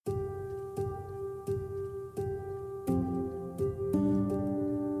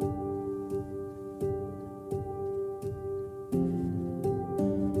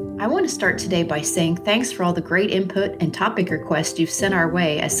I want to start today by saying thanks for all the great input and topic requests you've sent our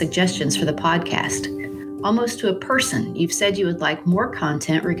way as suggestions for the podcast. Almost to a person, you've said you would like more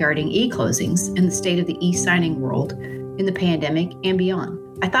content regarding e-closings and the state of the e-signing world in the pandemic and beyond.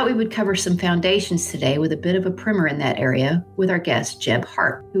 I thought we would cover some foundations today with a bit of a primer in that area with our guest, Jeb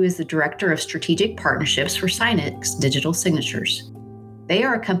Hart, who is the Director of Strategic Partnerships for Signex Digital Signatures. They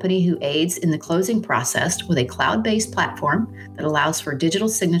are a company who aids in the closing process with a cloud-based platform that allows for digital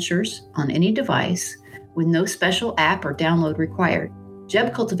signatures on any device with no special app or download required.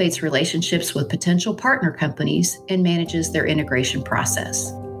 Jeb cultivates relationships with potential partner companies and manages their integration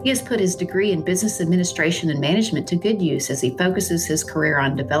process. He has put his degree in business administration and management to good use as he focuses his career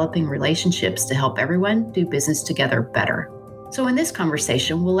on developing relationships to help everyone do business together better. So in this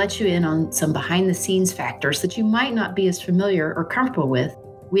conversation, we'll let you in on some behind-the-scenes factors that you might not be as familiar or comfortable with.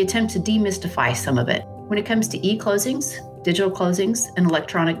 We attempt to demystify some of it. When it comes to e-closings, digital closings, and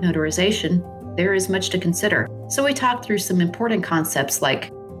electronic notarization, there is much to consider. So we talk through some important concepts like,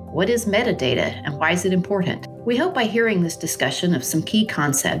 what is metadata and why is it important? We hope by hearing this discussion of some key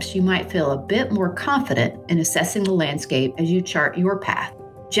concepts, you might feel a bit more confident in assessing the landscape as you chart your path.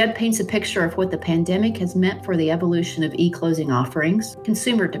 Jeb paints a picture of what the pandemic has meant for the evolution of e-closing offerings,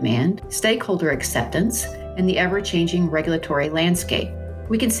 consumer demand, stakeholder acceptance, and the ever-changing regulatory landscape.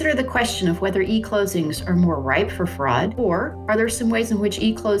 We consider the question of whether e-closings are more ripe for fraud, or are there some ways in which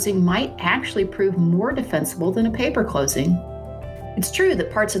e-closing might actually prove more defensible than a paper closing? It's true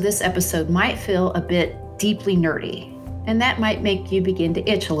that parts of this episode might feel a bit deeply nerdy, and that might make you begin to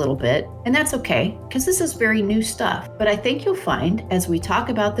itch a little bit, and that's okay, because this is very new stuff. But I think you'll find, as we talk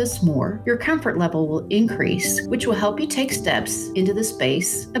about this more, your comfort level will increase, which will help you take steps into the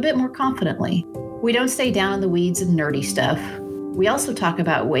space a bit more confidently. We don't stay down in the weeds of nerdy stuff. We also talk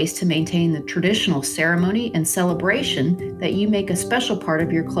about ways to maintain the traditional ceremony and celebration that you make a special part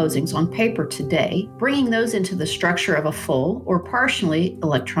of your closings on paper today, bringing those into the structure of a full or partially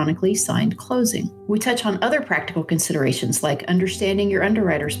electronically signed closing. We touch on other practical considerations like understanding your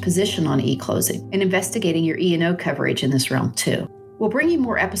underwriter's position on e-closing and investigating your E&O coverage in this realm too. We'll bring you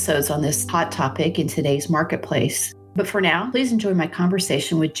more episodes on this hot topic in today's marketplace. But for now, please enjoy my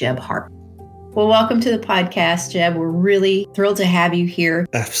conversation with Jeb Hart. Well, welcome to the podcast, Jeb. We're really thrilled to have you here.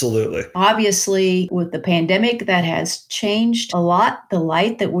 Absolutely. Obviously, with the pandemic, that has changed a lot, the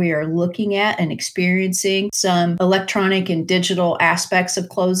light that we are looking at and experiencing, some electronic and digital aspects of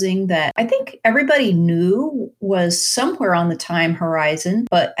closing that I think everybody knew was somewhere on the time horizon,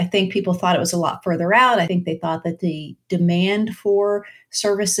 but I think people thought it was a lot further out. I think they thought that the demand for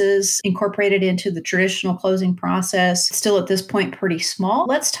services incorporated into the traditional closing process, still at this point pretty small.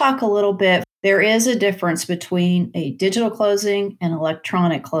 Let's talk a little bit. There is a difference between a digital closing and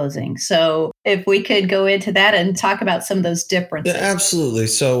electronic closing. So if we could go into that and talk about some of those differences. Yeah, absolutely.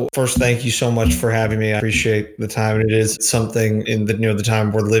 So first, thank you so much for having me. I appreciate the time. It is something in the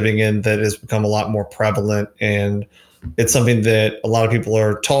time we're living in that has become a lot more prevalent, and it's something that a lot of people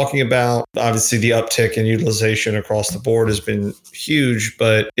are talking about. Obviously, the uptick in utilization across the board has been huge,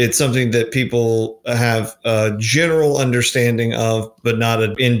 but it's something that people have a general understanding of, but not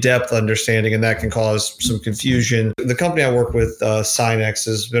an in-depth understanding, and that can cause some confusion. The company I work with, Signex,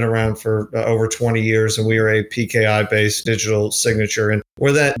 has been around for over 20 years, and we are a PKI-based digital signature. And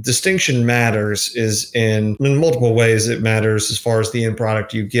where that distinction matters is in multiple ways. It matters as far as the end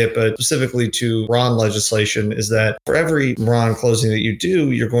product you get, but specifically to RON legislation is that for every RON closing that you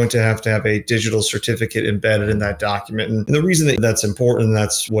do, you're going to have a digital certificate embedded in that document. And the reason that that's important, and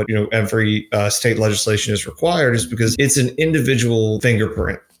that's what every state legislation is required, is because it's an individual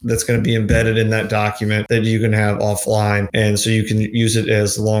fingerprint that's going to be embedded in that document that you can have offline. And so you can use it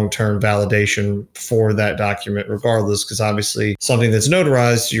as long-term validation for that document regardless, because obviously something that's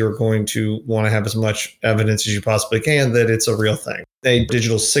notarized, you're going to want to have as much evidence as you possibly can that it's a real thing. A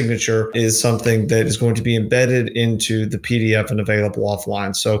digital signature is something that is going to be embedded into the PDF and available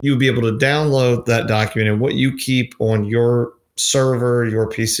offline. So you'll be able to download that document, and what you keep on your server, your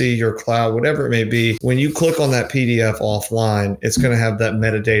PC, your cloud, whatever it may be, when you click on that PDF offline, it's going to have that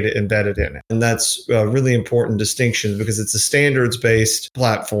metadata embedded in it. And that's a really important distinction because it's a standards-based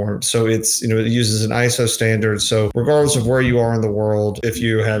platform. So it uses an ISO standard. So regardless of where you are in the world, if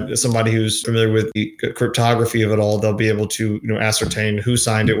you have somebody who's familiar with the cryptography of it all, they'll be able to ascertain who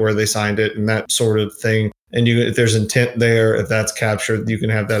signed it, where they signed it, and that sort of thing. And if there's intent there, if that's captured, you can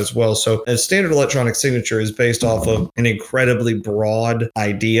have that as well. So a standard electronic signature is based off of an incredibly broad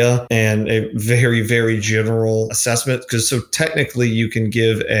idea and a very, very general assessment. Because so technically you can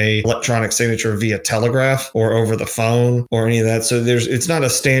give a electronic signature via telegraph or over the phone or any of that. So it's not a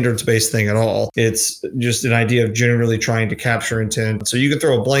standards-based thing at all. It's just an idea of generally trying to capture intent. So you can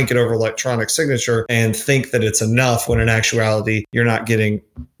throw a blanket over electronic signature and think that it's enough when in actuality you're not getting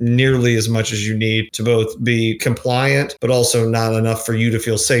nearly as much as you need to both be compliant, but also not enough for you to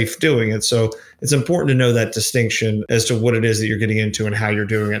feel safe doing it. So it's important to know that distinction as to what it is that you're getting into and how you're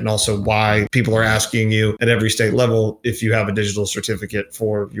doing it, and also why people are asking you at every state level if you have a digital certificate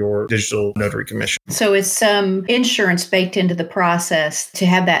for your digital notary commission. So it's some insurance baked into the process to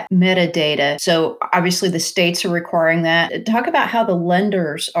have that metadata. So obviously the states are requiring that. Talk about how the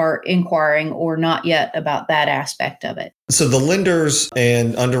lenders are inquiring or not yet about that aspect of it. So the lenders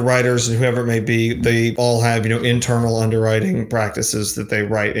and underwriters and whoever it may be, they all have, internal underwriting practices that they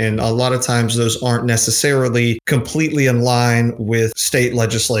write. And a lot of times those aren't necessarily completely in line with state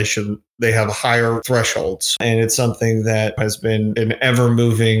legislation. They have higher thresholds. And it's something that has been an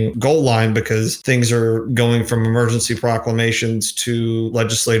ever-moving goal line because things are going from emergency proclamations to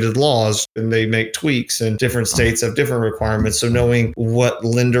legislated laws, and they make tweaks, and different states have different requirements. So knowing what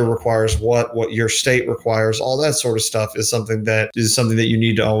lender requires what your state requires, all that sort of stuff is something that you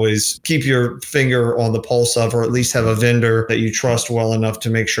need to always keep your finger on the pulse of, or at least have a vendor that you trust well enough to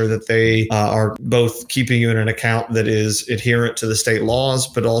make sure that they are both keeping you in an account that is adherent to the state laws,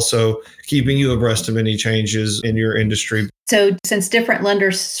 but also keeping you abreast of any changes in your industry. So since different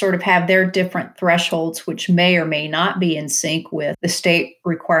lenders sort of have their different thresholds, which may or may not be in sync with the state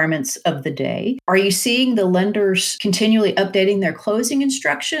requirements of the day, are you seeing the lenders continually updating their closing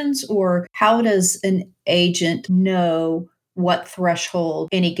instructions, or how does an agent know what threshold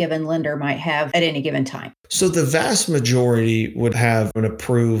any given lender might have at any given time? So the vast majority would have an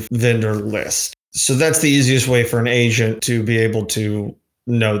approved vendor list. So that's the easiest way for an agent to be able to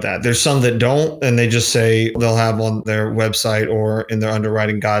know that. There's some that don't, and they just say they'll have on their website or in their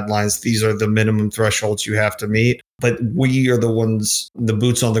underwriting guidelines, these are the minimum thresholds you have to meet. But we are the ones, the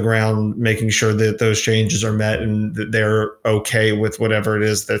boots on the ground, making sure that those changes are met and that they're okay with whatever it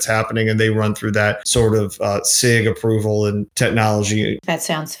is that's happening. And they run through that sort of SIG approval and technology. That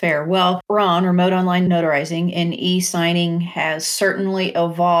sounds fair. Well, Ron, remote online notarizing and e-signing has certainly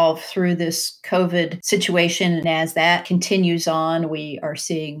evolved through this COVID situation. And as that continues on, we are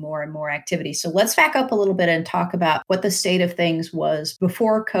seeing more and more activity. So let's back up a little bit and talk about what the state of things was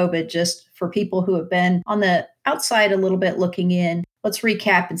before COVID, just for people who have been on the outside a little bit looking in. Let's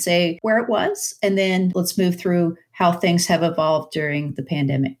recap and say where it was, and then let's move through how things have evolved during the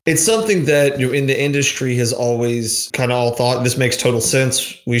pandemic. It's something that in the industry has always kind of all thought this makes total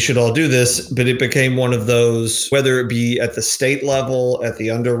sense. We should all do this, but it became one of those, whether it be at the state level, at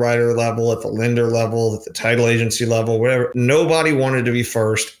the underwriter level, at the lender level, at the title agency level, whatever. Nobody wanted to be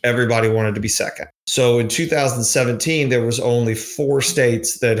first. Everybody wanted to be second. So in 2017, there was only 4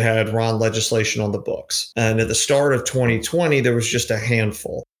 states that had RON legislation on the books. And at the start of 2020, there was just a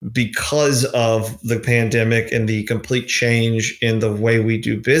handful. Because of the pandemic and the complete change in the way we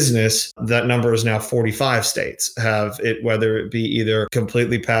do business, that number is now 45 states have it, whether it be either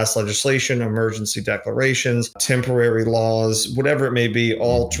completely passed legislation, emergency declarations, temporary laws, whatever it may be,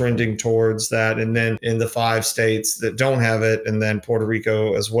 all trending towards that. And then in the 5 states that don't have it, and then Puerto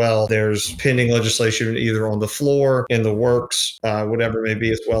Rico as well, there's pending legislation either on the floor, in the works, whatever it may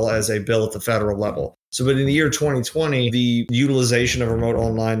be, as well as a bill at the federal level. So, but in the year 2020, the utilization of remote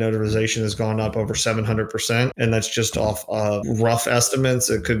online notarization has gone up over 700%. And that's just off rough estimates.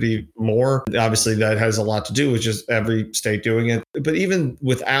 It could be more. Obviously, that has a lot to do with just every state doing it. But even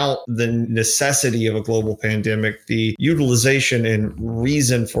without the necessity of a global pandemic, the utilization and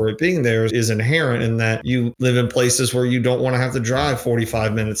reason for it being there is inherent in that you live in places where you don't want to have to drive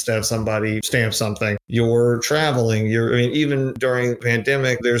 45 minutes to have somebody stamp something. You're traveling. Even during the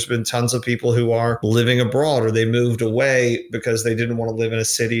pandemic, there's been tons of people who are living abroad, or they moved away because they didn't want to live in a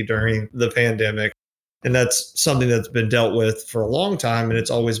city during the pandemic. And that's something that's been dealt with for a long time, and it's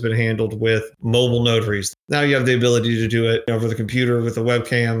always been handled with mobile notaries. Now you have the ability to do it over the computer with a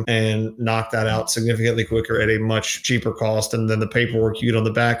webcam and knock that out significantly quicker at a much cheaper cost. And then the paperwork you get on the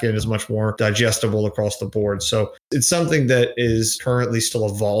back end is much more digestible across the board. So it's something that is currently still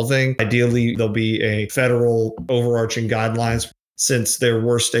evolving. Ideally, there'll be a federal overarching guidelines, since there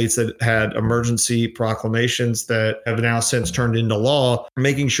were states that had emergency proclamations that have now since turned into law.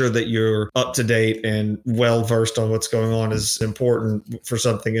 Making sure that you're up to date and well versed on what's going on is important for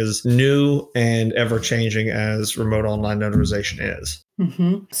something as new and ever changing as remote online notarization is.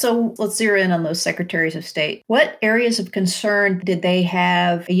 So let's zero in on those secretaries of state. What areas of concern did they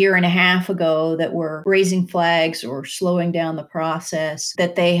have a year and a half ago that were raising flags or slowing down the process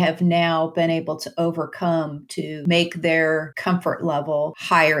that they have now been able to overcome to make their comfort level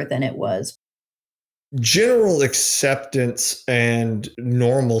higher than it was? General acceptance and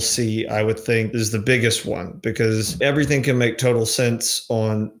normalcy, I would think, is the biggest one, because everything can make total sense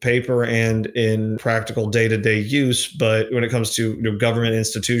on paper and in practical day-to-day use. But when it comes to government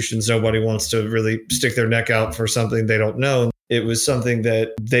institutions, nobody wants to really stick their neck out for something they don't know. It was something that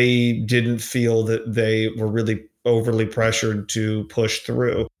they didn't feel that they were really overly pressured to push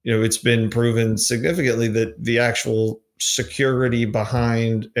through. It's been proven significantly that the actual security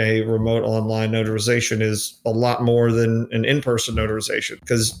behind a remote online notarization is a lot more than an in-person notarization.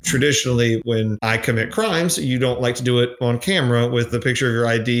 Because traditionally, when I commit crimes, you don't like to do it on camera with the picture of your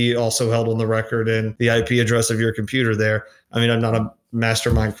ID also held on the record and the IP address of your computer there. I mean, I'm not a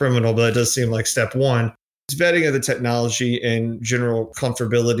mastermind criminal, but it does seem like step one. Vetting of the technology and general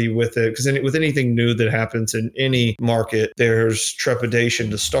comfortability with it, because with anything new that happens in any market, there's trepidation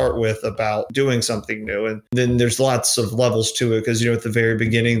to start with about doing something new. And then there's lots of levels to it, because at the very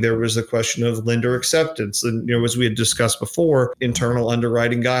beginning there was the question of lender acceptance, and as we had discussed before, internal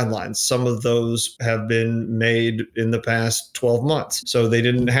underwriting guidelines. Some of those have been made in the past 12 months, so they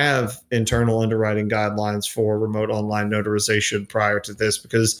didn't have internal underwriting guidelines for remote online notarization prior to this,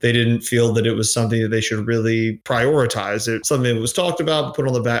 because they didn't feel that it was something that they should really prioritize. It's something that was talked about, put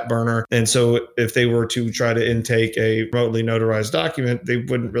on the back burner. And so if they were to try to intake a remotely notarized document, they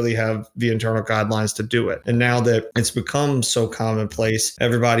wouldn't really have the internal guidelines to do it. And now that it's become so commonplace,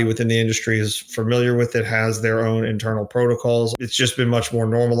 everybody within the industry is familiar with it, has their own internal protocols. It's just been much more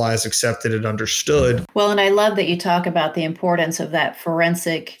normalized, accepted, and understood. Well, and I love that you talk about the importance of that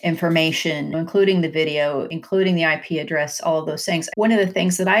forensic information, including the video, including the IP address, all of those things. One of the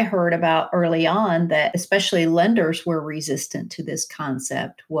things that I heard about early on that especially lenders were resistant to this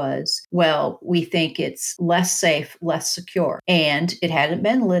concept was, well, we think it's less safe, less secure. And it hadn't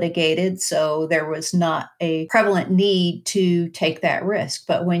been litigated, so there was not a prevalent need to take that risk.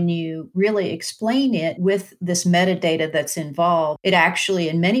 But when you really explain it with this metadata that's involved, it actually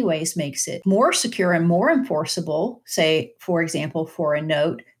in many ways makes it more secure and more enforceable, say, for example, for a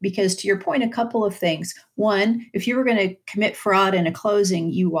note. Because to your point, a couple of things. One, if you were going to commit fraud in a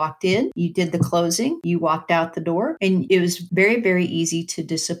closing, you walked in, you did the closing, you walked out the door, and it was very, very easy to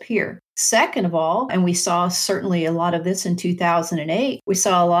disappear. Second of all, and we saw certainly a lot of this in 2008, we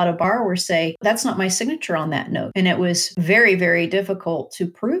saw a lot of borrowers say, that's not my signature on that note. And it was very, very difficult to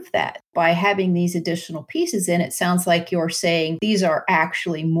prove that. By having these additional pieces in, it sounds like you're saying these are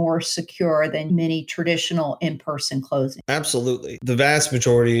actually more secure than many traditional in-person closings. Absolutely. The vast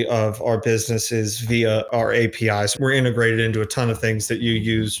majority of our business is via our APIs. We're integrated into a ton of things that you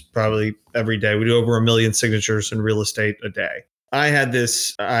use probably every day. We do over 1 million signatures in real estate a day. I had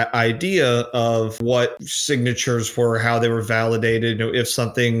this idea of what signatures were, how they were validated. If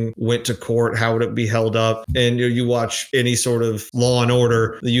something went to court, how would it be held up? And you watch any sort of Law and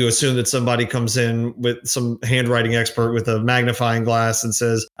Order, you assume that somebody comes in with some handwriting expert with a magnifying glass and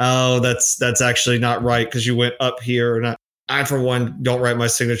says, "Oh, that's actually not right because you went up here or not." I, for one, don't write my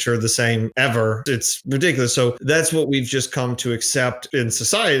signature the same ever. It's ridiculous. So that's what we've just come to accept in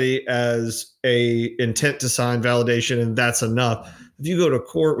society as a intent to sign validation, and that's enough. If you go to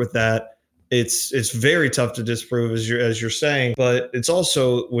court with that, it's very tough to disprove, as you're saying. But it's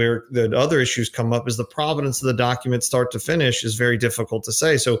also where the other issues come up is the provenance of the document start to finish is very difficult to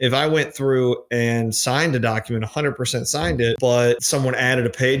say. So if I went through and signed a document, 100% signed it, but someone added a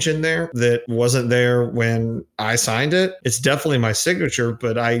page in there that wasn't there when I signed it, it's definitely my signature,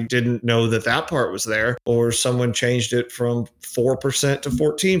 but I didn't know that part was there. Or someone changed it from 4% to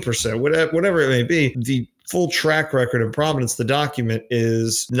 14%, whatever it may be. The full track record and provenance, the document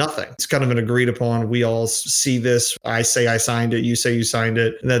is nothing. It's kind of an agreed upon. We all see this. I say I signed it. You say you signed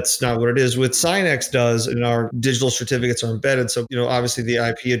it. And that's not what it is. What SignX does, and our digital certificates are embedded. So, obviously the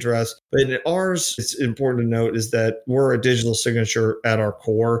IP address, but in ours, it's important to note is that we're a digital signature at our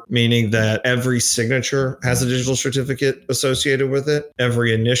core, meaning that every signature has a digital certificate associated with it.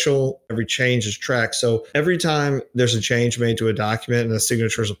 Every initial, every change is tracked. So every time there's a change made to a document and a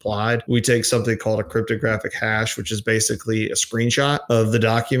signature is applied, we take something called a cryptographic hash, which is basically a screenshot of the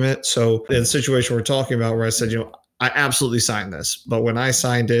document. So in the situation we're talking about where I said, I absolutely signed this. But when I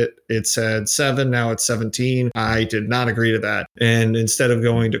signed it, it said 7, now it's 17. I did not agree to that. And instead of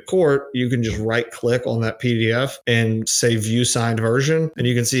going to court, you can just right click on that PDF and say view signed version. And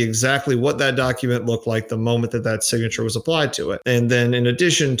you can see exactly what that document looked like the moment that that signature was applied to it. And then in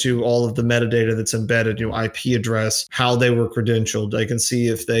addition to all of the metadata that's embedded, IP address, how they were credentialed, I can see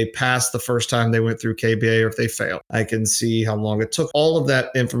if they passed the first time they went through KBA or if they failed. I can see how long it took. All of that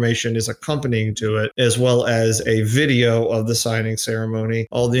information is accompanying to it, as well as a video of the signing ceremony,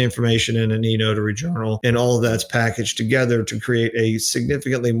 all the information in an eNotary journal, and all of that's packaged together to create a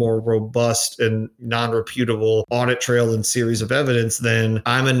significantly more robust and non-reputable audit trail and series of evidence than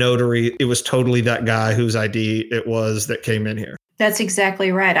I'm a notary. It was totally that guy whose ID it was that came in here. That's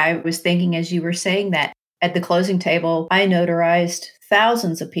exactly right. I was thinking as you were saying that at the closing table, I notarized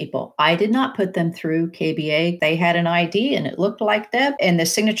thousands of people. I did not put them through KBA. They had an ID and it looked like them. And the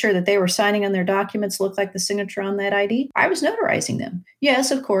signature that they were signing on their documents looked like the signature on that ID. I was notarizing them.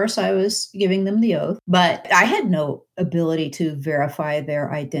 Yes, of course, I was giving them the oath, but I had no ability to verify their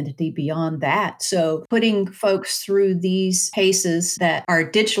identity beyond that. So putting folks through these paces that are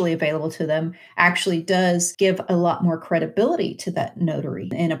digitally available to them actually does give a lot more credibility to that notary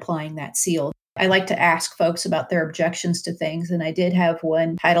in applying that seal. I like to ask folks about their objections to things. And I did have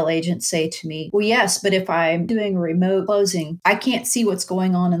one title agent say to me, well, yes, but if I'm doing a remote closing, I can't see what's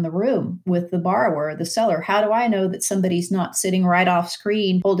going on in the room with the borrower or the seller. How do I know that somebody's not sitting right off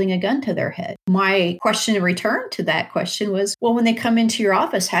screen holding a gun to their head? My question in return to that question was, well, when they come into your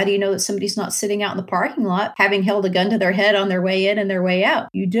office, how do you know that somebody's not sitting out in the parking lot having held a gun to their head on their way in and their way out?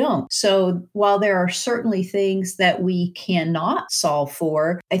 You don't. So while there are certainly things that we cannot solve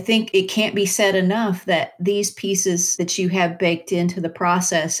for, I think it can't be said enough that these pieces that you have baked into the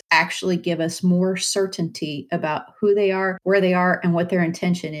process actually give us more certainty about who they are, where they are, and what their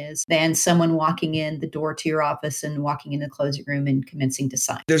intention is than someone walking in the door to your office and walking in the closing room and commencing to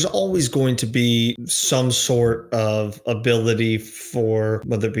sign. There's always going to be some sort of ability for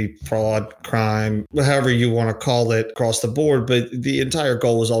whether it be fraud, crime, however you want to call it across the board. But the entire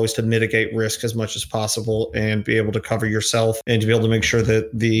goal is always to mitigate risk as much as possible and be able to cover yourself and to be able to make sure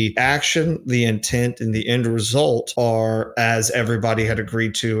that the action, the intent, and the end result are as everybody had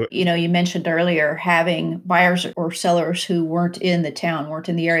agreed to. You know, you mentioned earlier having buyers or sellers who weren't in the town, weren't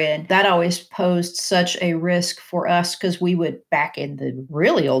in the area. And that always posed such a risk for us because we would, back in the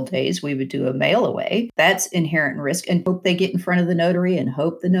really old days, we would do a mail away. That's inherent in risk and hope they get in front of the notary and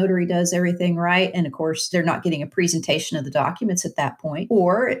hope the notary does everything right. And of course, they're not getting a presentation of the documents at that point.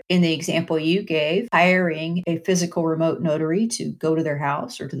 Or in the example you gave, hiring a physical remote notary to go to their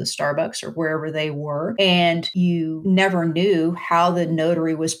house or to the Starbucks or wherever they were. And you never knew how the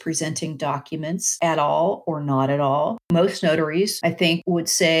notary was presenting documents at all or not at all. Most notaries, I think, would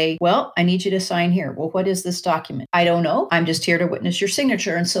say, well, I need you to sign here. Well, what is this document? I don't know. I'm just here to witness your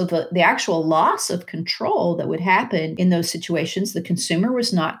signature. And so the actual loss of control that would happen in those situations, the consumer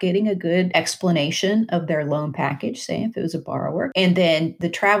was not getting a good explanation of their loan package, say if it was a borrower. And then the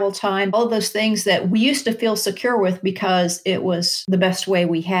travel time, all those things that we used to feel secure with because it was the best way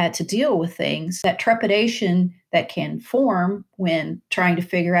we had to deal with things, that trepidation that can form when trying to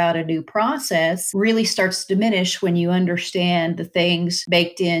figure out a new process really starts to diminish when you understand the things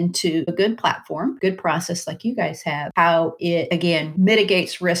baked into a good platform, good process like you guys have, how it, again,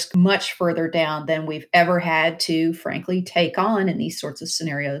 mitigates risk much further down than we've ever had to, frankly, take on in these sorts of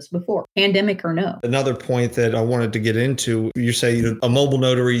scenarios before, pandemic or no. Another point that I wanted to get into, you say a mobile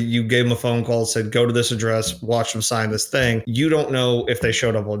notary, you gave them a phone call, said, go to this address, watch them sign this thing. You don't know if they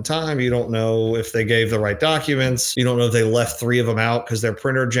showed up on time. You don't know if they gave the right documents. You don't know if they left 3 of them out because their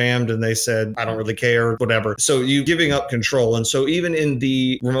printer jammed and they said, I don't really care, whatever. So you giving up control. And so even in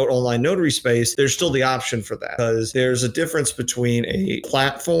the remote online notary space, there's still the option for that because there's a difference between a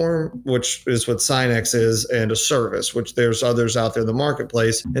platform, which is what Signex is, and a service, which there's others out there in the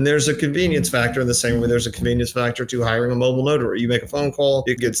marketplace. And there's a convenience factor in the same way there's a convenience factor to hiring a mobile notary. You make a phone call,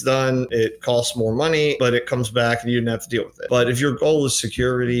 it gets done, it costs more money, but it comes back and you didn't have to deal with it. But if your goal is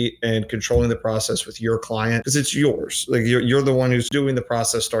security and controlling the process with your client, because it's yours, like you're the one who's doing the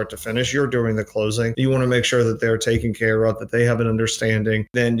process start to finish, you're doing the closing, you want to make sure that they're taken care of, that they have an understanding,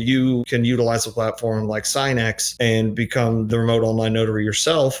 then you can utilize a platform like Signex and become the remote online notary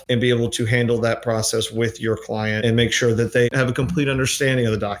yourself and be able to handle that process with your client and make sure that they have a complete understanding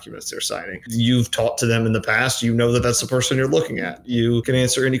of the documents they're signing. You've talked to them in the past, you know that that's the person you're looking at. You can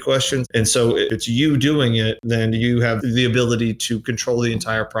answer any questions. And so if it's you doing it, then you have the ability to control the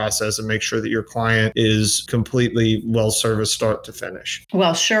entire process and make sure that your client is completely completely well-serviced start to finish.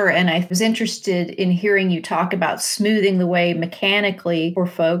 Well, sure. And I was interested in hearing you talk about smoothing the way mechanically for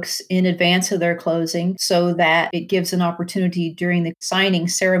folks in advance of their closing so that it gives an opportunity during the signing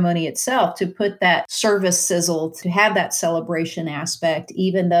ceremony itself to put that service sizzle, to have that celebration aspect,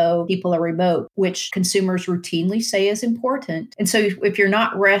 even though people are remote, which consumers routinely say is important. And so if you're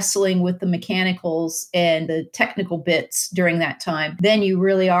not wrestling with the mechanicals and the technical bits during that time, then you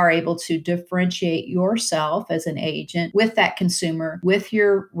really are able to differentiate yourself as an agent with that consumer, with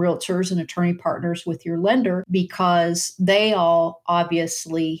your realtors and attorney partners, with your lender, because they all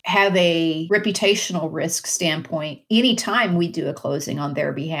obviously have a reputational risk standpoint anytime we do a closing on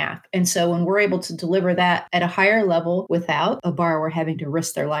their behalf. And so when we're able to deliver that at a higher level without a borrower having to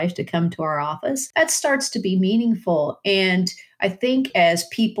risk their life to come to our office, that starts to be meaningful. And I think as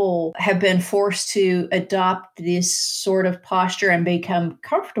people have been forced to adopt this sort of posture and become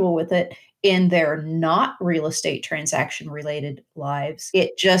comfortable with it in their not real estate transaction related lives,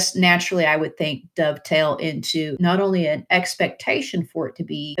 it just naturally, I would think, dovetail into not only an expectation for it to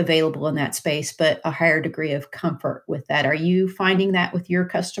be available in that space, but a higher degree of comfort with that. Are you finding that with your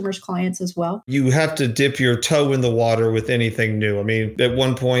customers, clients as well? You have to dip your toe in the water with anything new. I mean, at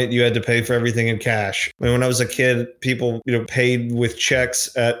one point you had to pay for everything in cash. I mean, when I was a kid, people, paid with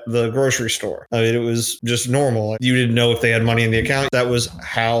checks at the grocery store. I mean, it was just normal. You didn't know if they had money in the account. That was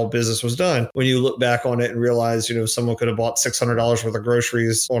how business was done. When you look back on it and realize, someone could have bought $600 worth of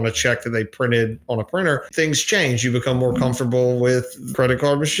groceries on a check that they printed on a printer, things change. You become more comfortable with credit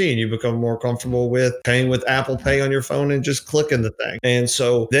card machine. You become more comfortable with paying with Apple Pay on your phone and just clicking the thing. And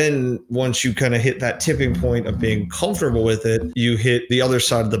so then once you kind of hit that tipping point of being comfortable with it, you hit the other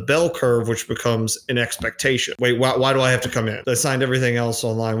side of the bell curve, which becomes an expectation. Wait, why do I have to come in? I signed everything else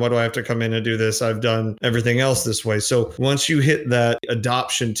online. Why do I have to come in and do this? I've done everything else this way. So once you hit that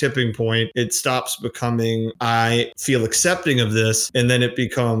adoption tipping point, it stops becoming, I feel accepting of this. And then it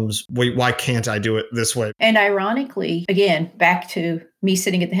becomes, wait, why can't I do it this way? And ironically, again, back to me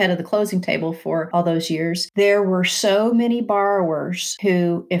sitting at the head of the closing table for all those years, there were so many borrowers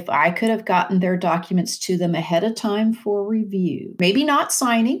who, if I could have gotten their documents to them ahead of time for review, maybe not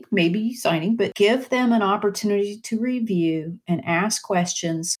signing, maybe signing, but give them an opportunity to review and ask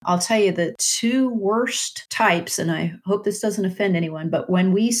questions. I'll tell you the two worst types, and I hope this doesn't offend anyone, but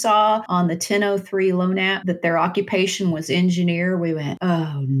when we saw on the 1003 loan app that their occupation was engineer, we went,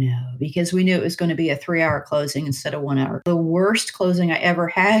 oh no, because we knew it was going to be a 3-hour closing instead of 1 hour. The worst closing I ever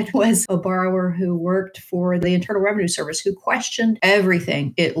had was a borrower who worked for the Internal Revenue Service who questioned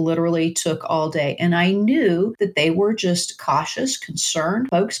everything. It literally took all day. And I knew that they were just cautious, concerned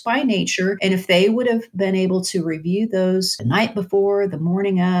folks by nature. And if they would have been able to review those the night before, the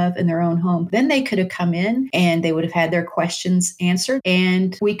morning of, in their own home, then they could have come in and they would have had their questions answered.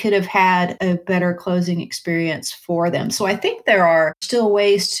 And we could have had a better closing experience for them. So I think there are still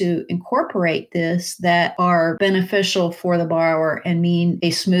ways to incorporate this that are beneficial for the borrower and mean a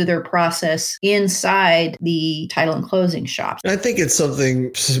smoother process inside the title and closing shops. I think it's something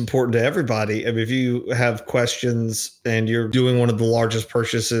that's important to everybody. I mean, if you have questions and you're doing one of the largest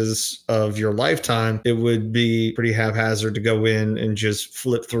purchases of your lifetime, it would be pretty haphazard to go in and just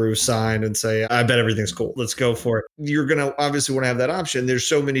flip through, sign, and say, I bet everything's cool. Let's go for it. You're going to obviously want to have that option. There's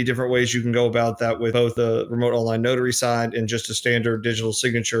so many different ways you can go about that with both the remote online notary side and just a standard digital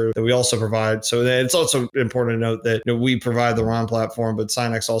signature that we also provide. So then it's also important to note that we provide the RON platform, but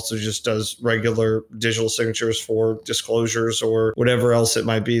Signex also just does regular digital signatures for disclosures or whatever else it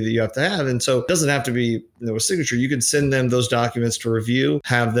might be that you have to have. And so it doesn't have to be a signature. You can send them those documents to review,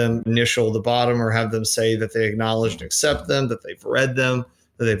 have them initial the bottom or have them say that they acknowledge and accept them, that they've read them,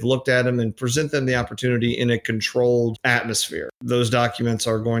 that they've looked at them, and present them the opportunity in a controlled atmosphere. Those documents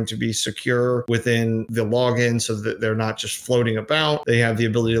are going to be secure within the login so that they're not just floating about. They have the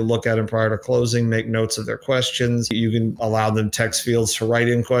ability to look at them prior to closing, make notes of their questions. You can allow them text fields to write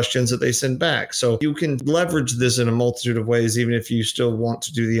in questions that they send back. So you can leverage this in a multitude of ways. Even if you still want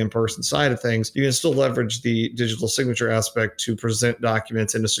to do the in-person side of things, you can still leverage the digital signature aspect to present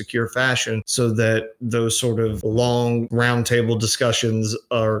documents in a secure fashion so that those sort of long roundtable discussions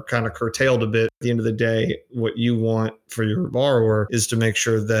are kind of curtailed a bit. At the end of the day, what you want for your borrower is to make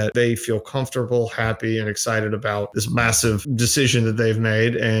sure that they feel comfortable, happy, and excited about this massive decision that they've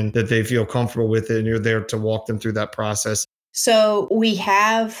made and that they feel comfortable with it. And you're there to walk them through that process. So we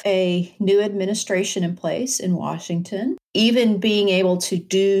have a new administration in place in Washington. even being able to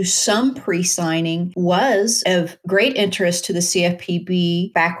do some pre-signing was of great interest to the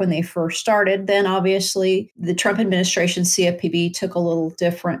CFPB back when they first started. Then obviously the Trump administration CFPB took a little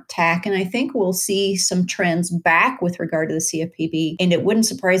different tack. And I think we'll see some trends back with regard to the CFPB. And it wouldn't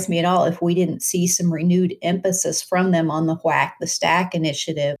surprise me at all if we didn't see some renewed emphasis from them on the WHAC, the STACK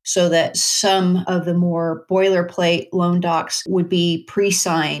initiative, so that some of the more boilerplate loan docs would be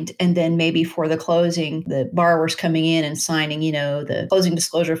pre-signed. And then maybe for the closing, the borrowers coming in and signing, the closing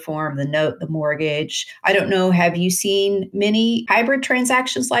disclosure form, the note, the mortgage. I don't know. Have you seen many hybrid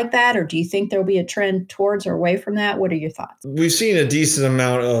transactions like that? Or do you think there'll be a trend towards or away from that? What are your thoughts? We've seen a decent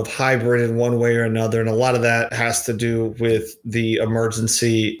amount of hybrid in one way or another. And a lot of that has to do with the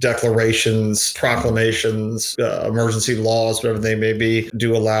emergency declarations, proclamations, emergency laws, whatever they may be,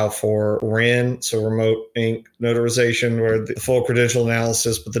 do allow for RIN, so remote ink notarization, where the full credential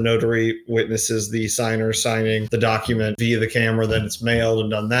analysis, but the notary witnesses the signer signing the document via the camera, then it's mailed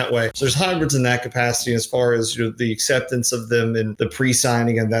and done that way. So there's hybrids in that capacity as far as the acceptance of them and the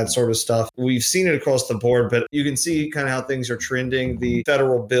pre-signing and that sort of stuff. We've seen it across the board, but you can see kind of how things are trending. The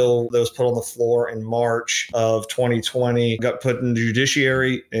federal bill that was put on the floor in March of 2020 got put in the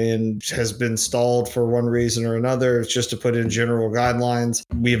judiciary and has been stalled for one reason or another. It's just to put in general guidelines.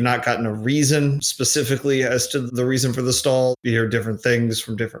 We have not gotten a reason specifically as to the reason for the stall. You hear different things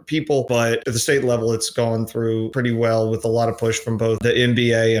from different people, but at the state level, it's gone through pretty well with a lot of push from both the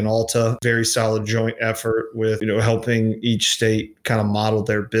NBA and ALTA. Very solid joint effort with, helping each state kind of model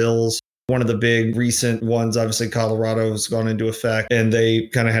their bills. One of the big recent ones, obviously Colorado has gone into effect, and they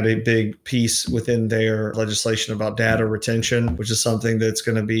kind of had a big piece within their legislation about data retention, which is something that's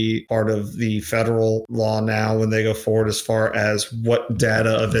going to be part of the federal law now when they go forward, as far as what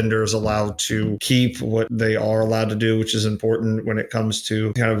data a vendor is allowed to keep, what they are allowed to do, which is important when it comes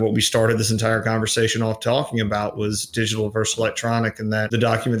to kind of what we started this entire conversation off talking about, was digital versus electronic, and that the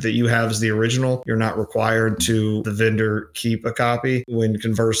document that you have is the original. You're not required to the vendor keep a copy, when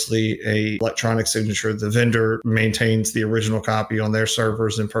conversely a electronic signature, the vendor maintains the original copy on their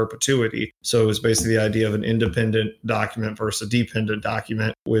servers in perpetuity. So it's basically the idea of an independent document versus a dependent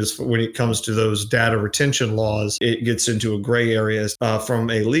document. When it comes to those data retention laws, it gets into a gray area from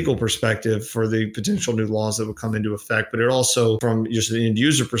a legal perspective for the potential new laws that would come into effect. But it also, from just an end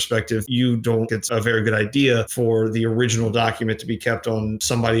user perspective, you don't get a very good idea for the original document to be kept on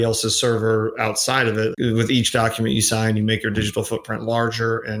somebody else's server outside of it. With each document you sign, you make your digital footprint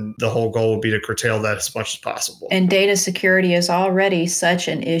larger, and the whole goal would be to curtail that as much as possible. And data security is already such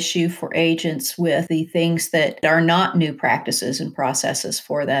an issue for agents with the things that are not new practices and processes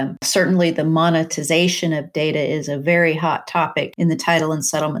for them. Certainly the monetization of data is a very hot topic in the title and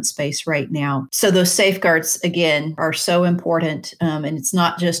settlement space right now. So those safeguards, again, are so important. And it's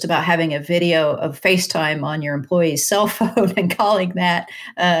not just about having a video of FaceTime on your employee's cell phone and calling that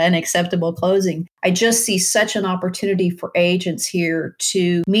an acceptable closing. I just see such an opportunity for agents here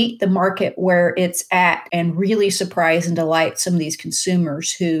to meet the market where it's at and really surprise and delight some of these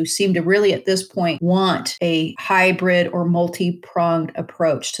consumers who seem to really at this point want a hybrid or multi-pronged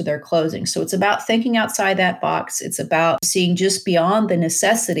approach to their closing. So it's about thinking outside that box. It's about seeing just beyond the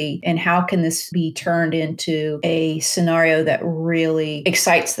necessity and how can this be turned into a scenario that really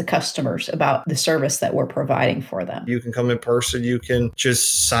excites the customers about the service that we're providing for them. You can come in person. You can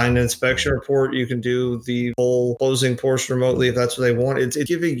just sign an inspection report. You can do the full closing portion remotely if that's what they want. It's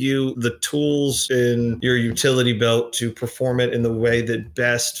giving you the tools in your utility belt to perform it in the way that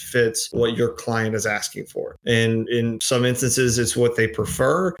best fits what your client is asking for. And in some instances, it's what they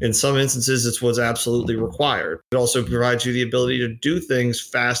prefer. In some instances, it's what's absolutely required. It also provides you the ability to do things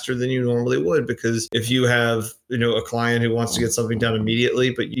faster than you normally would, because if you have a client who wants to get something done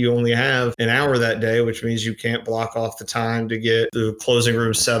immediately, but you only have an hour that day, which means you can't block off the time to get the closing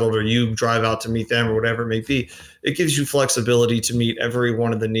room settled, or you drive out to meet them or whatever it may be. It gives you flexibility to meet every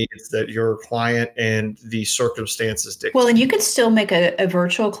one of the needs that your client and the circumstances dictate. Well, and you could still make a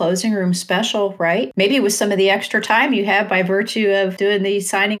virtual closing room special, right? Maybe with some of the extra time you have by virtue of doing the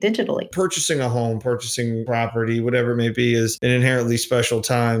signing digitally. Purchasing a home, purchasing property, whatever it may be, is an inherently special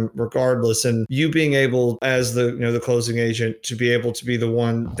time regardless. And you being able, as the closing agent, to be able to be the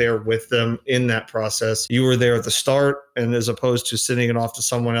one there with them in that process. You were there at the start, and as opposed to sending it off to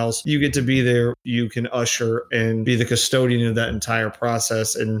someone else, you get to be there. You can usher and be the custodian of that entire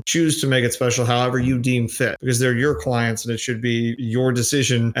process and choose to make it special however you deem fit, because they're your clients and it should be your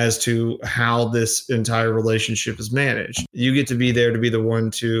decision as to how this entire relationship is managed. You get to be there to be the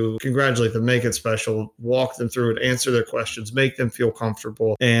one to congratulate them, make it special, walk them through it, answer their questions, make them feel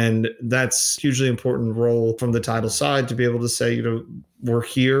comfortable. And that's a hugely important role from the title side, to be able to say, we're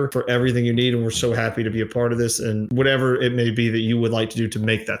here for everything you need, and we're so happy to be a part of this. And whatever it may be that you would like to do to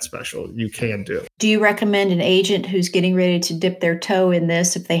make that special, you can do. Do you recommend an agent who's getting ready to dip their toe in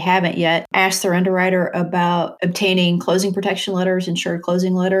this, if they haven't yet, ask their underwriter about obtaining closing protection letters, insured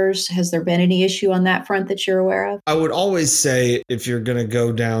closing letters? Has there been any issue on that front that you're aware of? I would always say if you're going to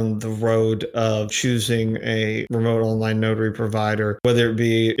go down the road of choosing a remote online notary provider, whether it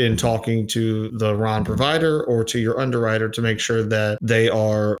be in talking to the RON provider or to your underwriter, to make sure that they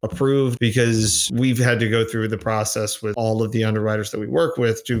are approved, because we've had to go through the process with all of the underwriters that we work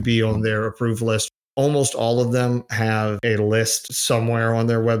with to be on their approved list. Almost all of them have a list somewhere on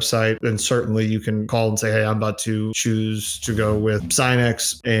their website. And certainly you can call and say, hey, I'm about to choose to go with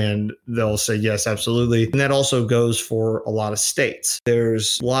Signex. And they'll say, yes, absolutely. And that also goes for a lot of states.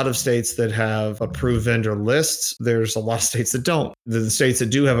 There's a lot of states that have approved vendor lists. There's a lot of states that don't. The states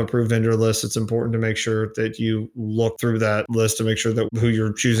that do have approved vendor lists, it's important to make sure that you look through that list to make sure that who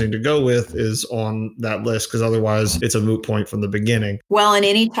you're choosing to go with is on that list, because otherwise it's a moot point from the beginning. Well, and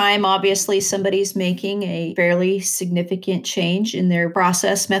anytime, obviously, somebody's making a fairly significant change in their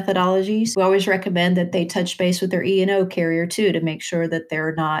process methodologies, we always recommend that they touch base with their E&O carrier too, to make sure that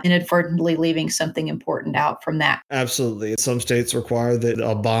they're not inadvertently leaving something important out from that. Absolutely. Some states require that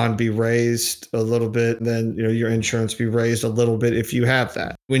a bond be raised a little bit, then your insurance be raised a little bit if you have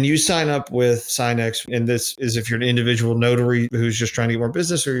that. When you sign up with Signex, and this is if you're an individual notary who's just trying to get more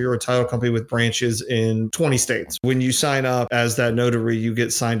business, or you're a title company with branches in 20 states, when you sign up as that notary, you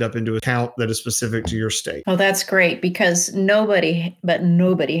get signed up into an account that is specific to your state. Oh, that's great, because nobody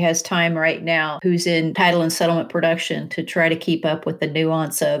has time right now who's in title and settlement production to try to keep up with the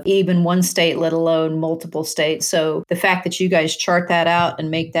nuance of even one state, let alone multiple states. So the fact that you guys chart that out and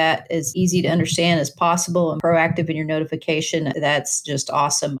make that as easy to understand as possible and proactive in your notification, that's just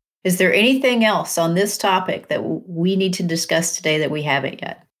awesome. Is there anything else on this topic that we need to discuss today that we haven't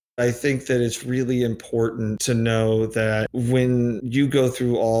yet? I think that it's really important to know that when you go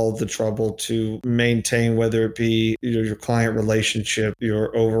through all the trouble to maintain, whether it be your client relationship,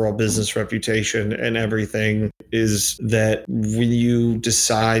 your overall business reputation and everything, is that when you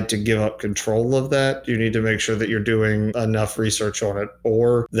decide to give up control of that, you need to make sure that you're doing enough research on it,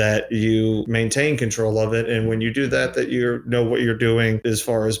 or that you maintain control of it. And when you do that, that you know what you're doing as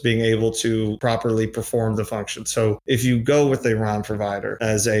far as being able to properly perform the function. So if you go with a RON provider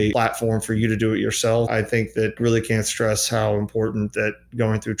as a platform for you to do it yourself, I think that really can't stress how important that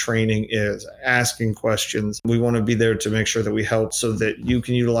going through training is, asking questions. We want to be there to make sure that we help so that you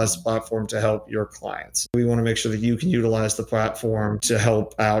can utilize the platform to help your clients. We want to make sure that you can utilize the platform to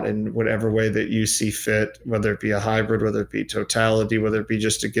help out in whatever way that you see fit, whether it be a hybrid, whether it be totality, whether it be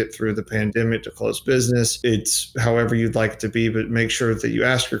just to get through the pandemic, to close business. It's however you'd like it to be, but make sure that you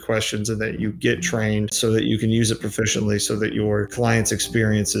ask your questions and that you get trained so that you can use it proficiently so that your client's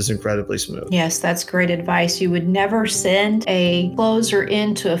experience is incredibly smooth. Yes, that's great advice. You would never send a closer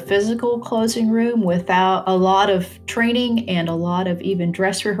into a physical closing room without a lot of training and a lot of even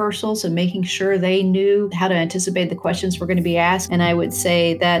dress rehearsals and making sure they knew how to anticipate the questions were going to be asked. And I would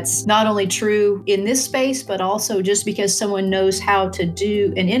say that's not only true in this space, but also just because someone knows how to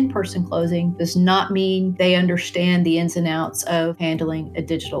do an in-person closing does not mean they understand the ins and outs of handling a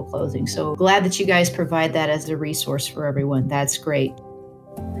digital closing. So glad that you guys provide that as a resource for everyone. That's great.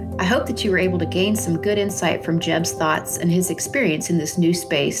 I hope that you were able to gain some good insight from Jeb's thoughts and his experience in this new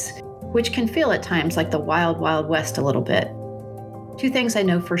space, which can feel at times like the wild, wild west a little bit. Two things I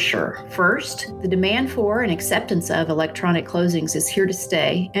know for sure. First, the demand for and acceptance of electronic closings is here to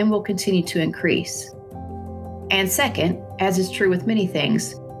stay and will continue to increase. And second, as is true with many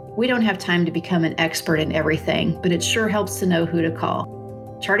things, we don't have time to become an expert in everything, but it sure helps to know who to call.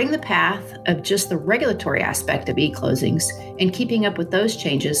 Charting the path of just the regulatory aspect of e-closings and keeping up with those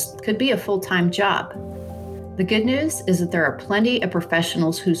changes could be a full-time job. The good news is that there are plenty of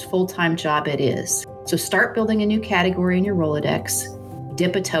professionals whose full-time job it is. So start building a new category in your Rolodex.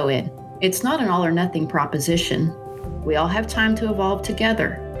 Dip a toe in. It's not an all or nothing proposition. We all have time to evolve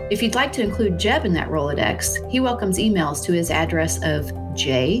together. If you'd like to include Jeb in that Rolodex, he welcomes emails to his address of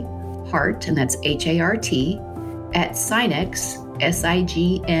jhart, and that's HART, at Signex,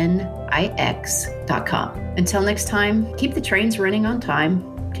 SIGNIX.com. Until next time, keep the trains running on time,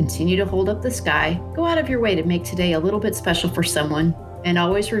 continue to hold up the sky, go out of your way to make today a little bit special for someone, and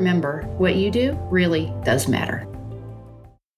always remember, what you do really does matter.